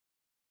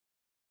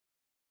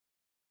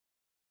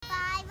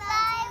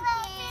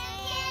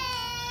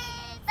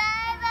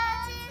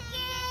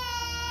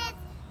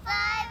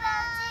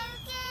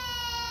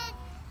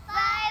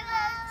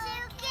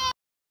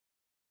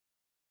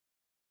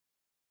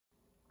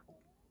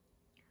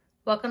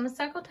Welcome to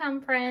Circle Time,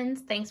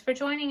 friends. Thanks for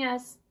joining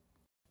us.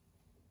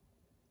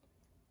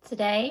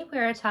 Today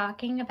we're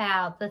talking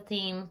about the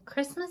theme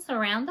Christmas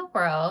Around the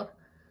World,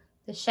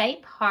 the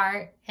shape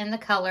heart, and the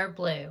color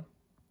blue.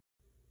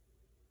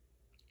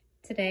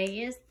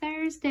 Today is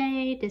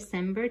Thursday,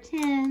 December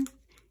 10th,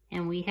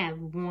 and we have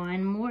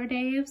one more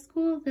day of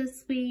school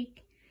this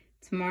week.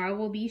 Tomorrow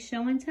will be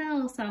show and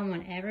tell, so I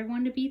want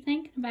everyone to be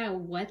thinking about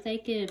what they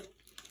could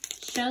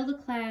show the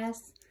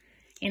class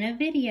in a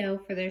video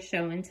for their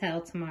show and tell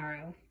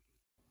tomorrow.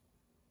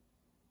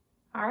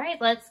 All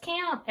right, let's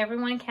count.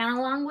 Everyone count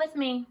along with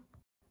me.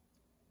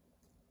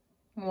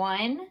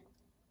 1,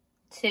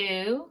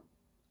 2,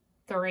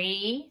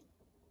 3,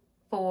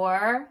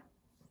 4,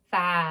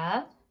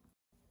 5,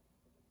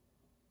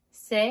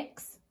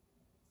 6,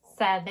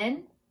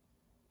 7,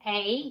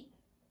 8,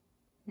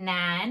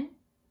 9,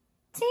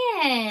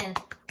 10.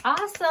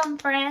 Awesome,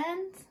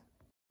 friends.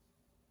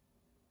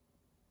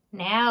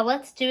 Now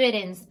let's do it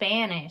in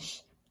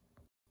Spanish.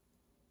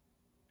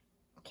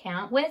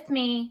 Count with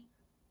me.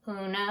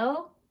 1,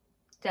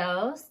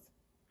 2,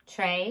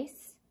 3,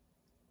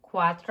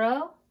 4, 5,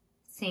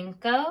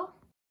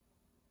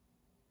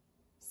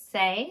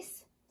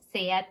 6,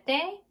 7,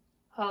 8,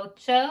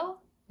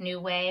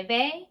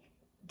 9,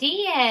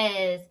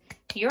 10.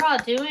 You're all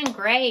doing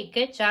great.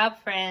 Good job,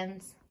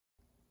 friends.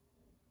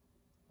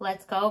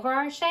 Let's go over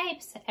our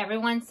shapes.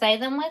 Everyone say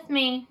them with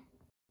me.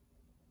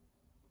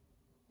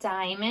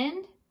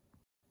 Diamond,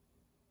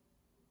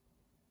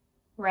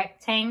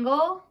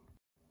 rectangle,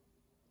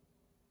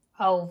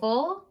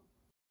 oval,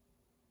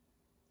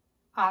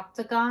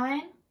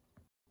 octagon,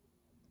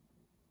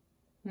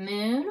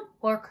 moon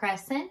or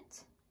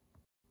crescent,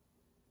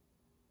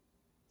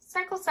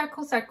 circle,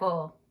 circle,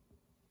 circle.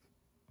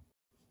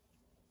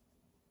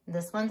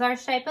 This one's our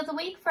shape of the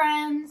week,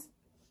 friends.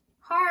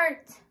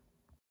 Heart,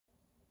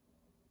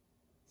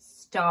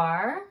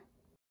 star,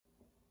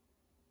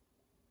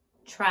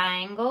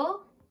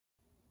 triangle,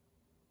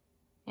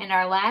 and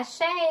our last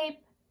shape,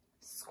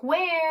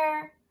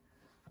 square.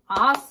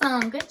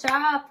 Awesome. Good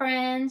job,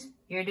 friends.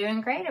 You're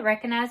doing great at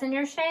recognizing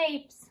your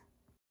shapes.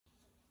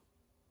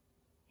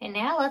 And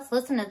now let's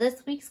listen to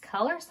this week's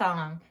color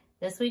song.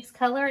 This week's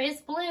color is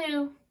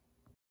blue.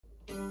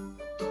 I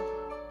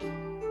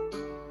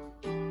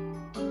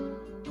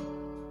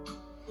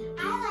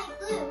like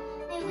blue.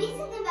 May we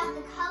sing about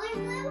the color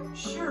blue?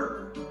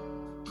 Sure.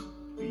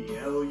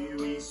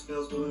 B-L-U-E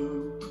spells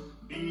blue.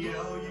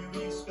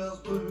 B-L-U-E spells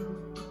blue.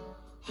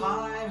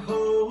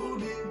 Hi-ho,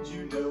 did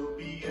you know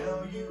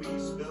B-L-U-E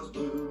spells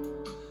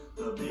blue?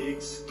 The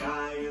big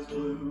sky is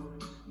blue.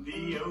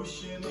 The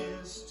ocean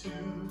is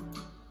too.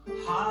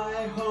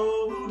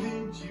 Hi-ho,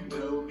 did you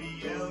know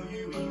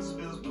B-L-U-E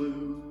spells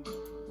blue?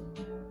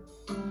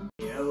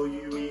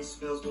 B-L-U-E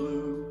spells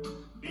blue.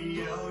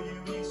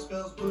 B-L-U-E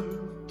spells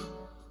blue.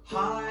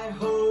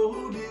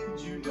 Hi-ho,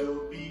 did you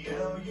know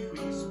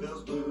B-L-U-E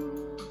spells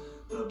blue?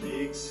 The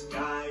big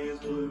sky is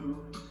blue.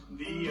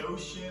 The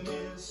ocean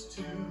is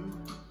too.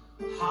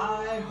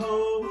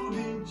 Hi-ho,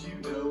 did you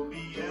know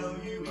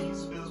B-L-U-E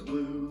spells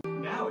blue?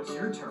 Now it's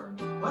your turn.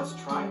 Let's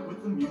try it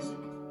with the music.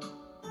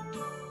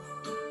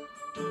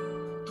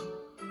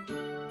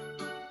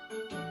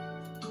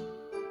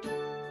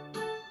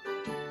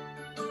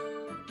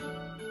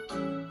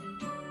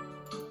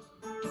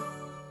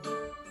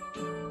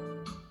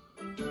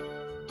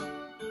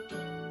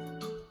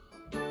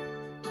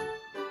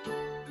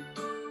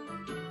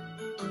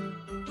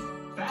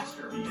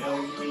 Faster.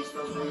 B-L-U-E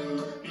spells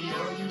blue.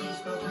 B-L-U-E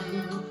spells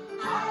blue.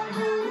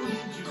 Hi-ho,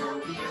 did you know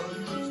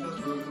B-L-U-E spells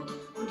blue?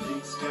 The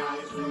big sky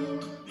is blue.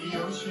 The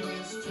ocean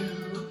is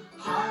too.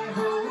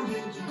 Hi-ho,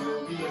 did you know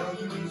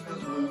B-L-U-E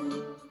spells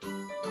blue?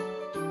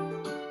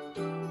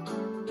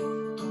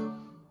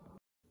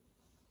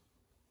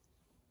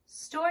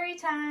 Story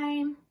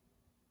time.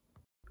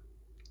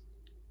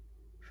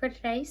 For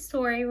today's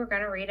story, we're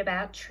going to read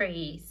about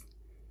trees.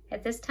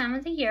 At this time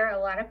of the year, a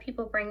lot of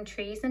people bring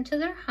trees into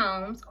their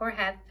homes or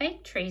have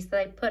fake trees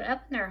that they put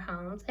up in their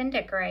homes and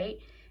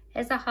decorate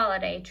as a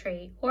holiday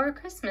tree or a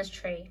Christmas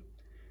tree.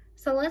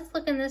 So let's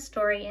look in this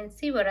story and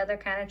see what other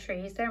kind of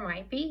trees there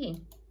might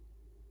be.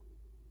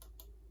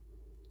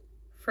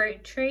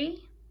 Fruit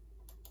tree,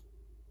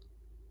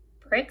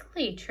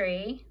 prickly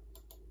tree,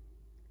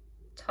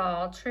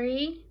 tall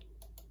tree,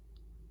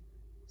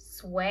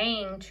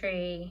 swaying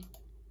tree,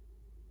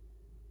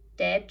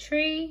 dead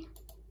tree,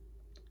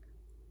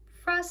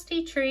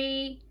 frosty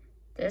tree.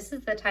 This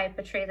is the type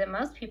of tree that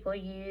most people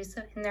use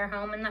in their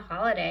home in the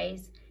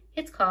holidays.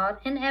 It's called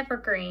an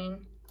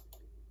evergreen.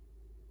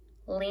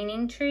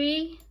 Leaning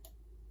tree,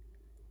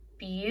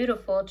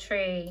 beautiful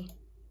tree.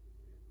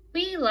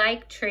 We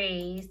like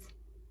trees.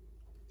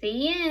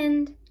 The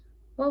end.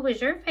 What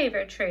was your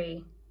favorite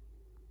tree?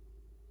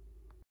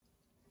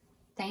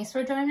 Thanks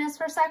for joining us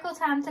for Circle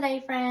Time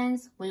today,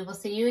 friends. We will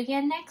see you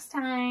again next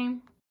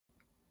time.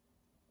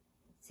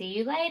 See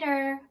you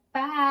later.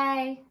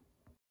 Bye.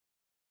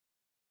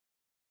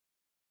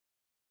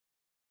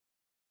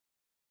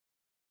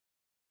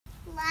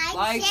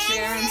 Like,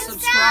 share, and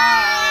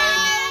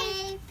subscribe.